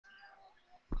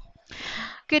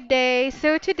Good day.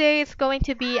 So today is going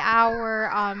to be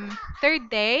our third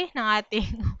day ng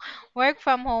ating work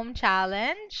from home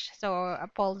challenge. So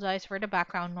apologize for the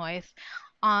background noise.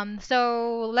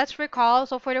 So let's recall.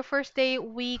 So for the first day,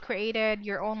 we created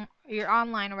your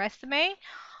online resume.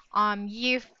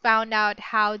 You found out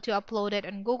how to upload it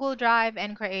on Google Drive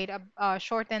and create a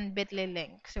shortened bit.ly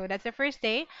link. So that's the first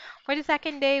day. For the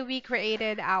second day, we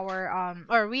created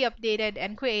or we updated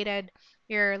and created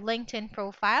your LinkedIn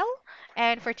profile.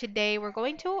 And for today, we're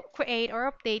going to create or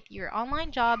update your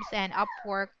online jobs and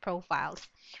Upwork profiles.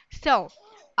 So,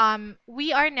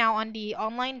 we are now on the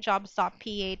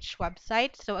onlinejobs.ph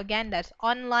website. So again, that's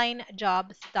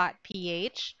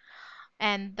onlinejobs.ph.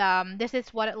 And this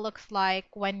is what it looks like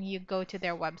when you go to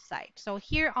their website. So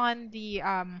here on the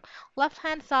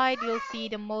left-hand side, you'll see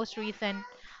the most recent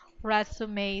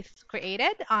resumes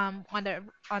created. On the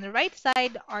right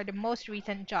side are the most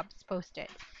recent jobs posted.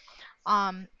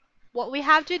 Um, what we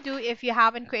have to do if you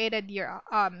haven't created your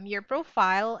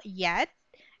profile yet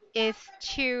is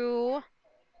to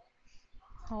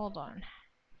hold on.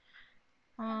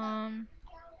 Um,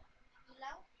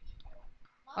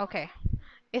 okay,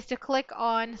 is to click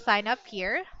on sign up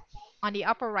here on the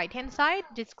upper right hand side.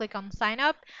 Just click on sign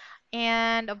up,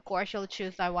 and of course you'll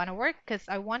choose I want to work because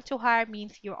I want to hire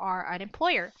means you are an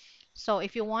employer. So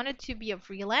if you wanted to be a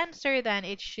freelancer, then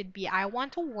it should be I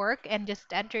want to work and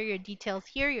just enter your details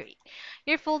here,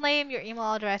 your full name, your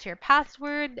email address, your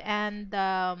password, and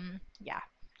yeah,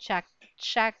 check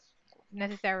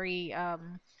necessary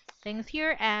things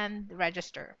here and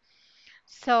register.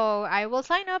 So I will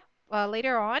sign up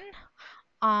later on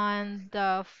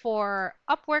the for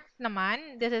Upwork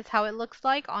naman, this is how it looks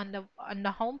like on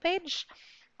the homepage.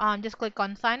 Just click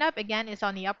on sign up. Again, it's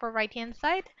on the upper right hand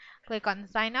side. Click on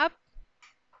sign up,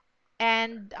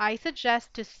 and I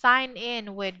suggest to sign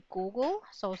in with Google.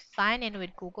 So sign in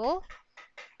with Google,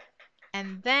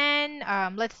 and then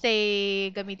let's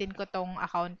say gamitin ko tong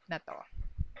account na to.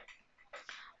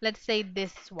 Let's say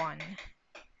this one,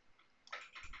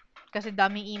 kasi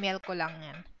daming email ko lang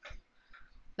yan.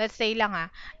 Let's say lang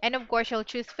and of course you'll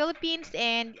choose Philippines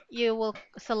and you will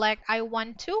select I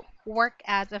want to work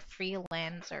as a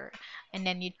freelancer, and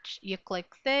then you click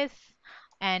this,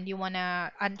 and you want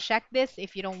to uncheck this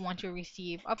if you don't want to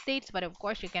receive updates, but of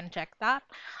course you can check that,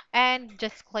 and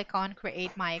just click on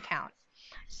create my account.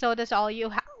 So that's all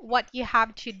what you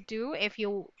have to do if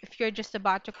you're just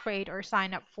about to create or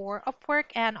sign up for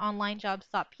Upwork and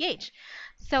onlinejobs.ph.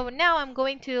 So now I'm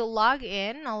going to log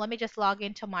in. Now let me just log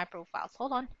into my profiles.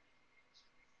 Hold on.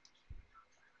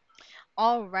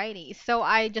 Alrighty, so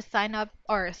I just signed up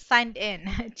or signed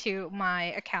in to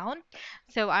my account.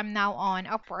 So I'm now on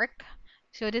Upwork.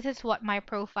 So this is what my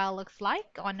profile looks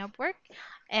like on Upwork.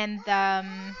 And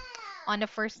on the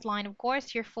first line, of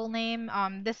course, your full name.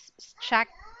 This check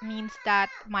means that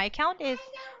my account is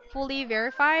fully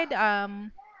verified.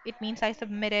 It means I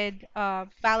submitted a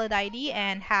valid ID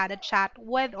and had a chat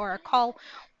with or a call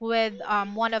with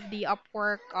one of the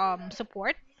Upwork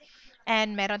support.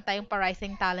 And meron tayong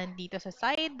pa-rising talent dito sa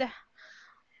side.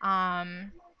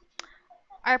 Um,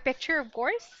 our picture, of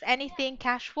course, anything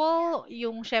casual,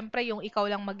 yung syempre yung ikaw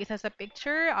lang mag-isa sa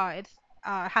picture, it's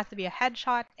has to be a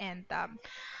headshot, and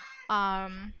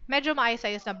medyo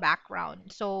maayos-ayos na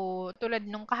background. So, tulad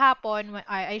nung kahapon,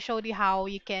 I showed you how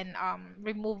you can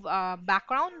remove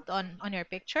background on your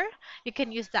picture. You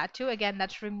can use that too. Again,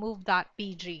 that's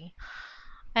remove.pg.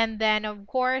 And then, of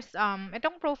course,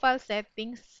 itong profile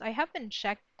settings, I haven't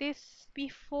checked this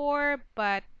before,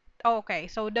 but oh,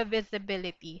 okay. So the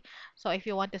visibility. So if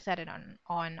you want to set it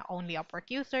on only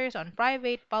Upwork users, on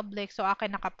private, public, so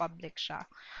akin naka-public siya.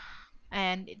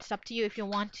 And it's up to you if you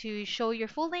want to show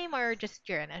your full name or just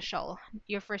your initial,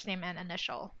 your first name and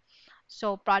initial.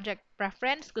 So project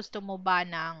preference, gusto mo ba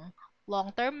ng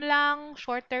long term lang,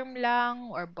 short term lang,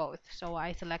 or both? So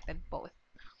I selected both.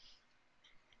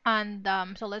 And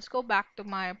so let's go back to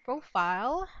my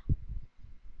profile.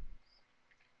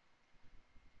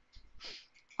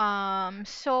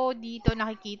 So dito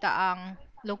nakikita ang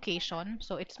location.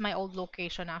 So it's my old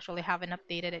location actually. Haven't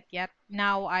updated it yet.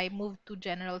 Now I moved to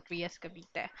General Trias,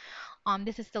 Cavite.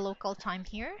 This is the local time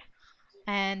here.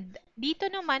 And dito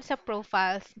naman sa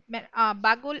profiles,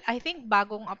 I think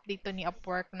bagong update to ni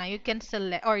Upwork na you can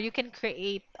select or you can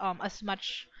create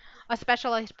a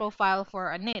specialized profile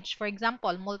for a niche. For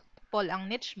example, multiple ang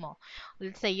niche mo.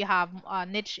 Let's say you have a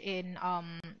niche in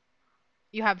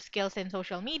you have skills in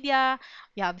social media,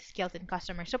 you have skills in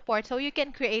customer support, so you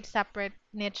can create separate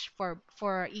niche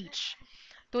for each.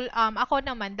 Ako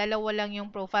naman, dalawa lang yung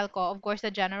profile ko. Of course,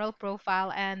 the general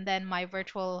profile and then my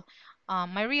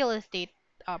my real estate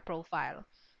profile.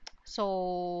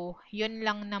 So, yun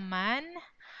lang naman.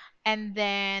 And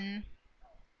then,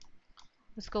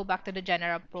 let's go back to the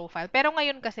general profile. Pero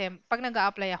ngayon kasi, pag nag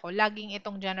apply ako, laging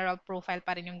itong general profile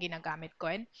pa rin yung ginagamit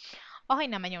ko. And okay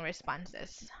naman yung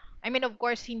responses. I mean, of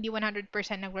course, hindi 100%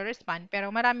 nagre-respond, pero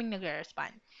maraming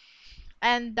nagre-respond.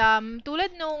 And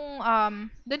tulad nung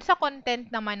dun sa content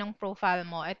naman ng profile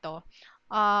mo, ito,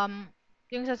 um,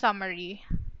 yung sa summary,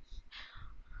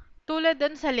 tulad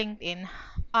dun sa LinkedIn,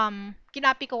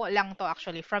 kinapi ko lang to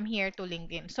actually from here to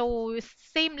LinkedIn. So,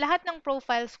 same, lahat ng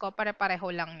profiles ko, pare-pareho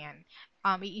lang yan.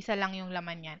 Iisa lang yung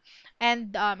laman yan.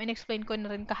 And in-explain ko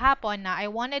na rin kahapon na I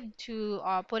wanted to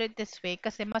put it this way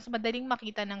kasi mas madaling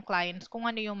makita ng clients kung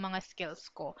ano yung mga skills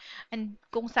ko and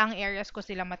kung saang areas ko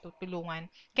sila matutulungan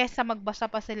kaysa magbasa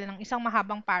pa sila ng isang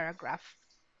mahabang paragraph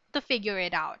to figure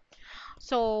it out.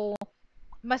 So,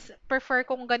 mas prefer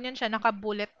kung ganyan siya,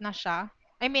 naka-bullet na siya.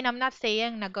 I mean, I'm not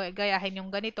saying na gayahin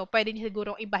yung ganito. Pwede niyo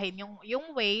siguro ibahin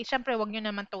yung way. Siyempre, wag niyo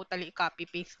naman totally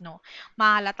copy-paste, no?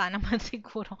 Mahalata naman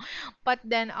siguro. But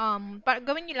then,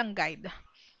 gawin niyo lang guide.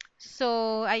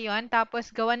 So, ayun. Tapos,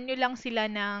 gawan nyo lang sila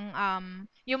ng,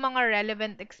 yung mga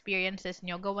relevant experiences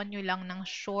nyo, gawan nyo lang ng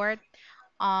short,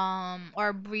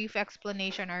 or brief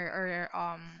explanation or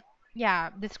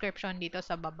yeah, description dito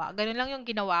sa baba. Ganun lang yung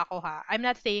ginawa ko ha. I'm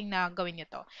not saying na gawin nyo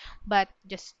to. But,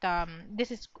 just,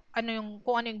 this is,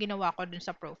 kung ano yung ginawa ko dun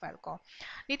sa profile ko.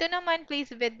 Dito naman,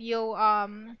 please video,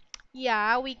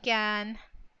 yeah, we can,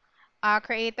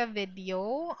 create a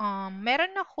video.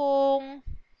 Meron akong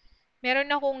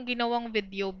ginawang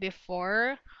video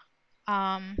before.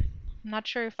 Not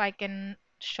sure if I can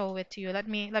show it to you. Let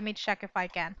me check if I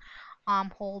can.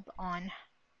 Hold on.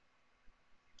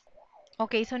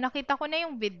 Okay, so nakita ko na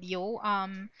yung video.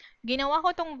 Ginawa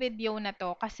ko tong video na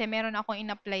to kasi meron akong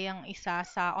in-apply ang isa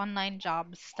sa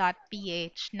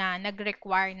onlinejobs.ph na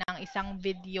nag-require ng isang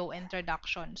video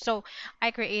introduction. So, I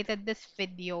created this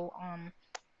video.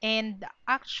 And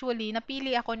actually,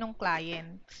 napili ako nung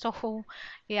client. So,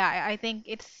 yeah, I think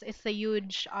it's a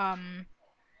huge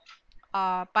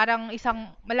parang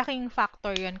isang malaking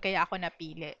factor 'yun kaya ako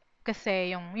napili.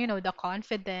 Kasi yung, the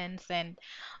confidence and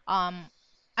um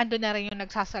ando na rin yung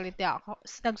nagsasalita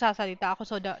ako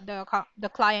so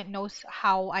the client knows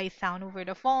how I sound over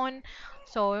the phone.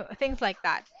 So, things like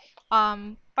that.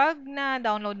 Pag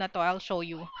na-download na to, I'll show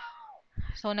you.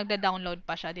 So, nagda-download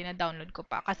pa siya, dina-download ko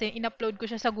pa. Kasi in-upload ko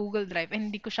siya sa Google Drive and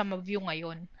hindi ko siya ma-view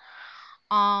ngayon.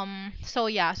 So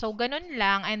yeah, so ganun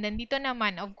lang. And then dito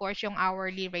naman, of course, yung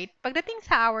hourly rate. Pagdating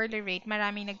sa hourly rate,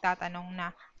 maraming nagtatanong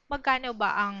na magkano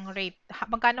ba ang rate?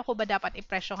 Magkano ko ba dapat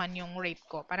ipresyohan yung rate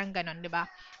ko? Parang ganun, 'di ba?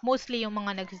 Mostly yung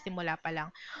mga nagsisimula pa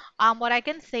lang. What I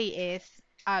can say is,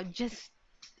 just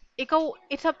ikaw,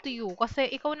 it's up to you kasi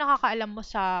ikaw nakakaalam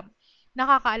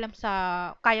sa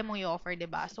kaya mong i-offer,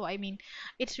 'di ba? So I mean,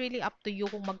 it's really up to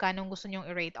you kung magkano gusto niyong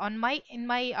i-rate. In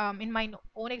my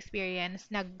own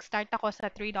experience, nag-start ako sa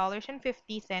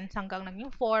 $3.50 hanggang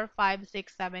naging 4, 5, 6,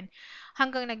 7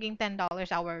 hanggang naging $10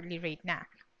 hourly rate na.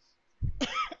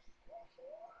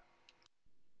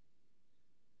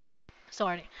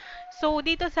 Sorry. So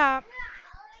dito sa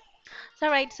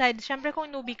right side, syempre kung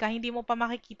newbie ka, hindi mo pa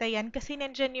makikita 'yan kasi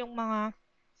nandiyan yung mga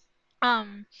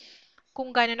um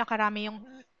kung gaano na karami yung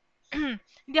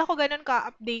hindi ako gano'n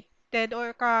ka-updated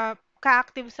or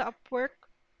ka-active sa Upwork.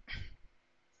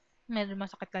 Medyo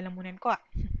masakit lalamunan ko, ah.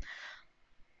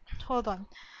 Hold on.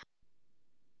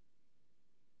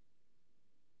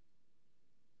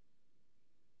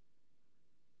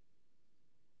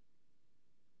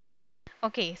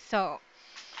 Okay, so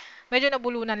medyo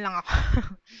nabulunan lang ako.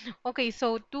 Okay,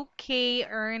 so 2K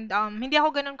earned. Hindi ako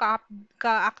gano'n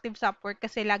ka-active sa Upwork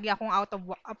kasi lagi akong out of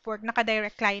Upwork.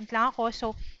 Naka-direct client lang ako.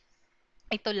 So,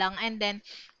 ito lang. And then,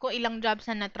 kung ilang jobs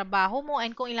na natrabaho mo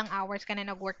and kung ilang hours ka na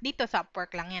nag-work dito sa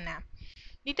Upwork lang yan, ah.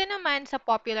 Dito naman sa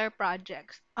popular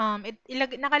projects,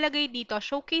 nakalagay dito,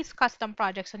 showcase custom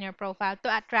projects on your profile to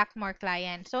attract more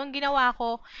clients. So, ang ginawa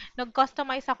ko,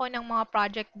 nag-customize ako ng mga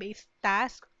project-based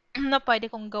tasks na pwede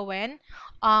kong gawin.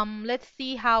 Let's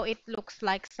see how it looks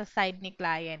like sa side ni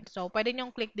client. So, pwede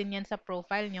nyong click din yan sa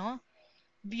profile nyo.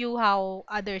 View how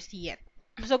others see it.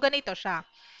 So, ganito siya.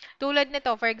 Tulad nito,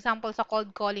 for example, sa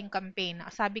cold calling campaign,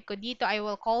 sabi ko dito, I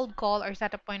will cold call or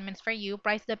set appointments for you.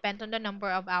 Price depends on the number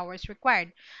of hours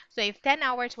required. So if 10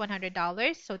 hours, $100.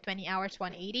 So 20 hours,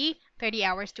 180. 30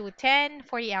 hours, 210.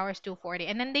 40 hours, 240.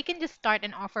 And then they can just start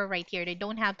an offer right here. They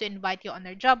don't have to invite you on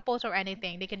their job post or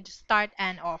anything. They can just start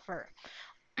an offer.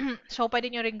 So, pwede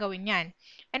nyo rin gawin yan.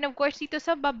 And of course, dito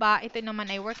sa baba, ito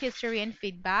naman ay work history and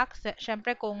feedback.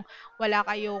 Siyempre, kung wala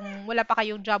pa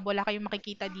kayong job, wala kayong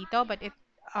makikita dito, but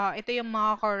ito yung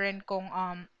mga current kong,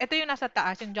 ito yung nasa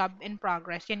taas, yung job in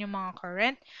progress, yan yung mga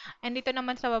current. And dito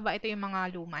naman sa baba, ito yung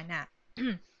mga luma na.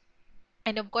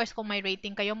 And of course, kung may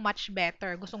rating kayo, much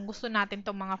better. Gustong-gusto natin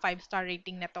tong mga 5-star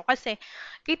rating na to kasi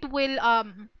it will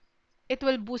it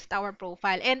will boost our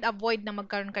profile and avoid na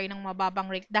magkaroon kayo ng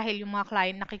mababang rate dahil yung mga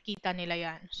client nakikita nila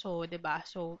yan. So, 'di ba?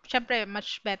 So, syempre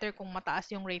much better kung mataas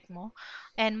yung rate mo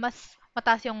and mas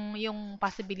mataas yung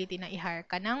possibility na i-hire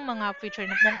ka ng mga future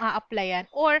na mong a-applyan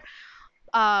or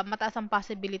mataas ang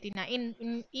possibility na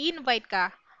i-invite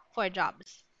ka for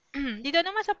jobs. Dito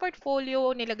naman sa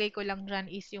portfolio, nilagay ko lang dyan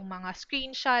is yung mga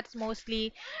screenshots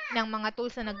mostly ng mga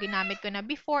tools na ginamit ko na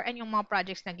before and yung mga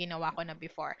projects na ginawa ko na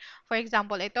before. For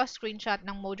example, ito, screenshot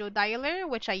ng Mojo Dialer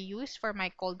which I used for my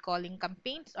cold calling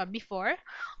campaigns before.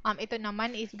 Ito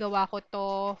naman is gawa ko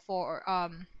to for,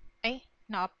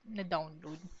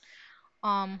 na-download.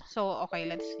 So,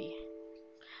 okay, let's see.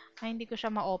 Ay, hindi ko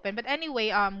siya ma-open. But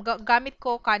anyway, gamit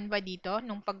ko Canva dito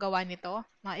nung paggawa nito.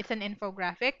 It's an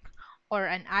infographic or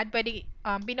an ad. Pwede,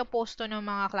 pinopost to ng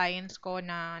mga clients ko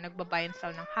na nagbabuy and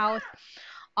sell ng house.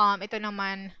 Ito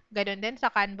naman, ganun din,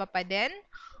 sa Canva pa din.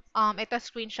 Ito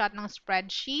screenshot ng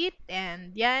spreadsheet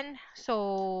and yan.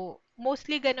 So,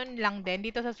 mostly ganun lang din.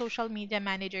 Dito sa social media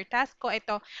manager task ko,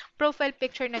 ito profile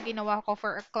picture na ginawa ko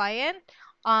for a client.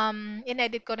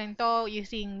 Inedit ko rin to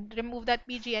using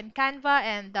remove.pg and Canva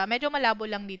and medyo malabo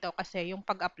lang dito kasi yung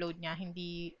pag-upload niya,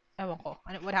 hindi, ewan ko,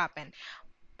 what happened.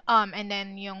 And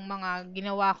then yung mga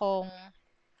ginawa kong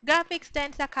graphics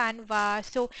din sa Canva.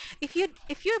 So, if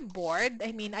you're bored,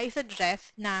 I mean, I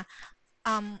suggest na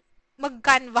um,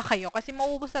 mag-Canva kayo kasi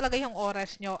mauubos talaga yung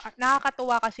oras nyo. At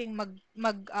nakakatuwa kasing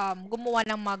gumawa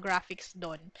ng mga graphics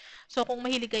doon. So, kung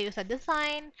mahilig kayo sa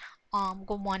design,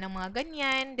 gumawa ng mga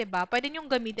ganyan, 'di ba? Pwede nyo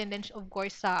gamitin din, of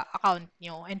course, sa account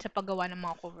nyo and sa paggawa ng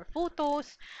mga cover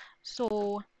photos.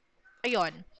 So,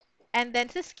 ayun. And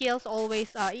then sa skills,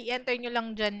 always i-enter nyo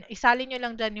lang dyan, isalin nyo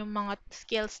lang dyan yung mga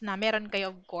skills na meron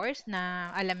kayo, of course,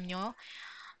 na alam nyo.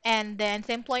 And then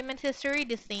sa employment history,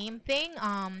 the same thing.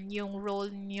 Yung role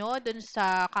nyo dun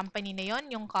sa company na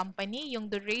yon, yung company,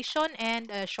 yung duration, and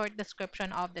a short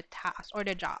description of the task or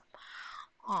the job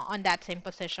on that same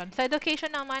position. Sa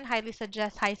education naman, highly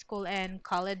suggest high school and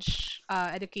college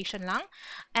education lang.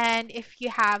 And if you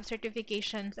have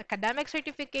certifications, academic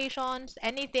certifications,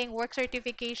 anything, work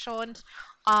certifications,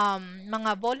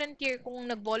 mga volunteer, kung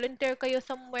nag-volunteer kayo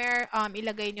somewhere,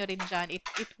 ilagay nyo rin dyan.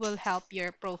 It will help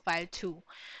your profile too.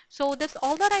 So that's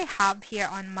all that I have here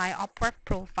on my Upwork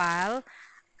profile.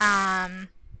 Um,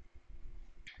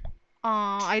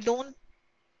 I don't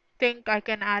think I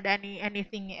can add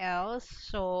anything else.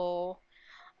 So,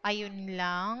 ayun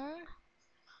lang.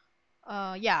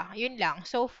 Yeah, yun lang.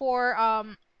 So for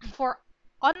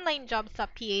online jobs sa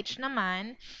PH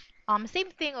naman, same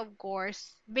thing of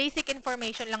course. Basic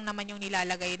information lang naman yung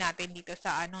nilalagay natin dito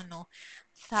sa ano no,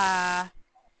 sa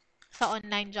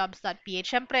onlinejobs.ph.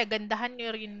 Siyempre, gandahan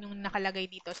nyo rin yung nakalagay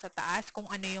dito sa taas kung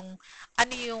ano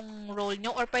yung role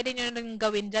nyo or pwede nyo rin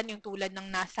gawin dyan yung tulad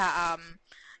ng nasa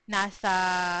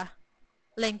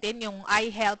LinkedIn, yung I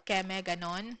help Keme,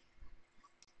 ganon.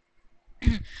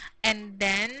 And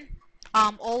then,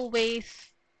 always,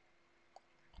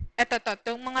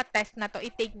 itong mga test na to,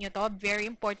 i-take nyo to. Very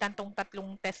important tong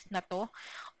tatlong test na to.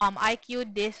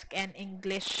 IQ, DISC, and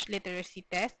English literacy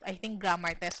test. I think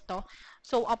grammar test to.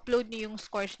 So, upload nyo yung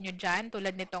scores nyo dyan.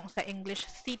 Tulad nitong sa English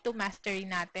C2 Mastery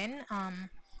natin.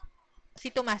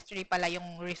 C2 Mastery pala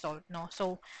yung result, no?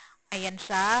 So, ayan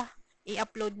siya.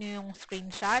 I-upload nyo yung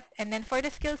screenshot. And then, for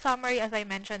the skill summary, as I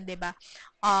mentioned, di ba?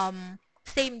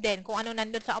 Same din. Kung ano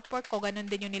nandun sa Upwork ko, ganun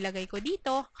din yung nilagay ko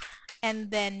dito. And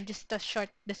then, just a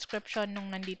short description nung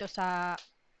nandito sa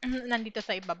nandito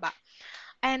sa ibaba.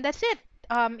 And that's it.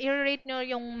 I-rate nyo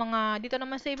yung mga, dito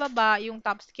naman sa ibaba, yung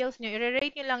top skills nyo,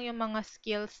 i-rate nyo lang yung mga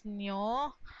skills nyo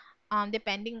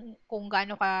depending kung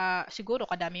gaano ka siguro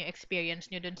kadami yung experience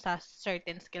nyo dun sa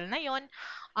certain skill na yon.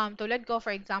 Tulad ko,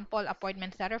 for example,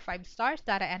 appointment setter, 5 stars,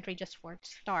 data entry, just 4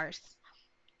 stars.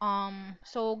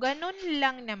 So, ganun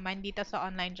lang naman dito sa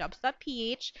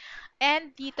onlinejobs.ph.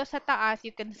 And dito sa taas,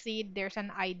 you can see there's an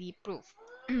ID proof.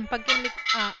 Pag kinlik,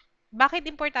 bakit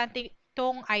importante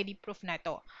itong ID proof na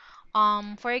to?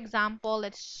 For example,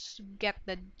 let's get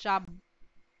the job,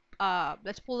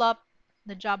 let's pull up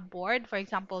the job board. For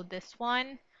example, this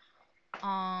one.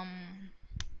 Um,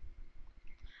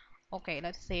 okay,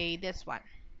 let's say this one.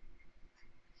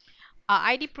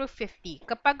 ID proof 50.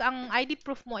 Kapag ang ID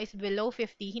proof mo is below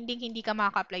 50, hindi ka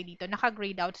makaka-apply dito.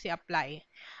 Naka-grayed out si apply.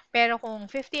 Pero kung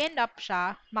 50 and up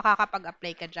siya,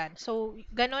 makakapag-apply ka dyan. So,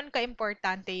 ganun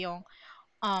ka-importante yung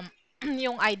um,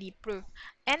 yung ID proof.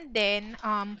 And then,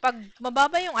 pag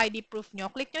mababa yung ID proof nyo,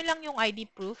 click nyo lang yung ID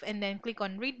proof and then click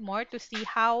on read more to see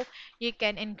how you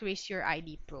can increase your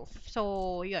ID proof.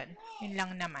 So, yun. Yun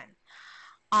lang naman.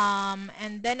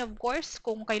 And then, of course,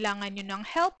 kung kailangan nyo ng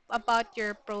help about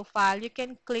your profile, you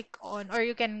can click on or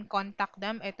you can contact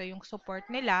them. Ito yung support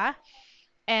nila.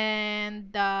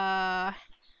 And,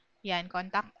 yan,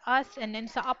 contact us. And then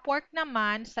sa Upwork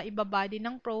naman, sa ibaba din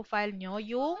ng profile nyo,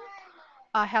 yung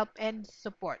help and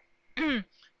support.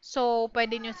 So,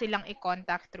 pwede nyo silang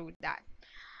i-contact through that.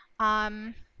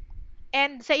 Um,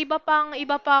 and sa iba pang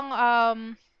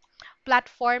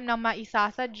platform na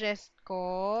maisasuggest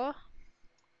ko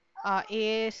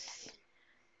is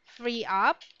free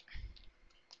up.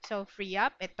 So, free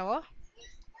up, ito.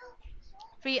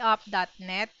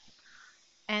 freeup.net.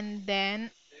 And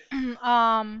then,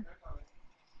 um,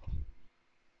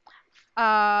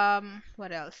 what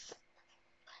else?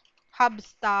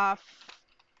 Hubstaff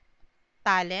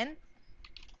Talent.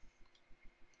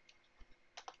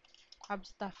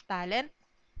 Hubstaff Talent.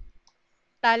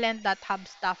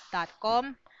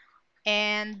 Talent.hubstaff.com.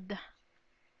 And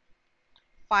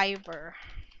Fiverr.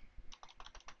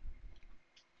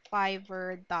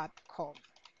 Fiverr.com.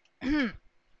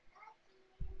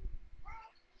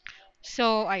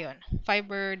 So, ayun.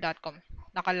 Fiverr.com.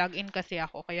 Naka-login kasi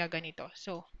ako, kaya ganito.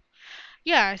 So,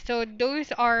 yeah, so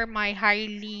those are my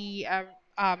highly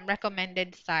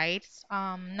recommended sites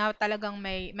na talagang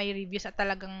may reviews at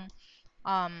talagang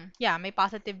yeah, may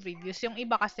positive reviews. Yung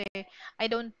iba kasi, I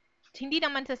don't, hindi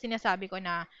naman sa sinasabi ko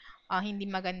na hindi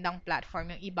magandang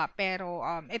platform yung iba. Pero,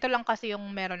 ito lang kasi yung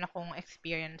meron akong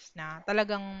experience na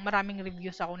talagang maraming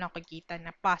reviews ako nakikita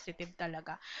na positive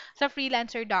talaga. Sa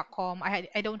freelancer.com,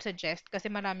 I don't suggest kasi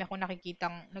marami akong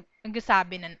nakikitang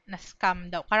nagsasabi na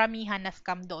scam daw. Karamihan na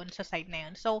scam doon sa site na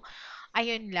yun. So,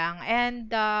 ayun lang.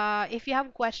 And if you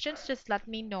have questions, just let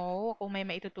me know kung may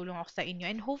maitutulong ako sa inyo.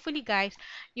 And hopefully, guys,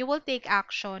 you will take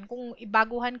action. Kung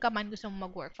baguhan ka man gusto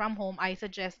mong mag-work from home, I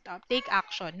suggest take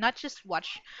action, not just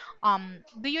watch.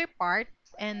 Do your part,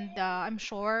 and I'm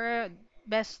sure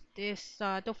best is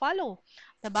to follow.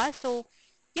 Diba? So,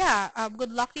 yeah,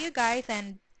 good luck to you guys,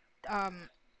 and um,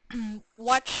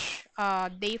 watch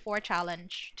Day 4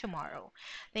 challenge tomorrow.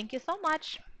 Thank you so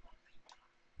much.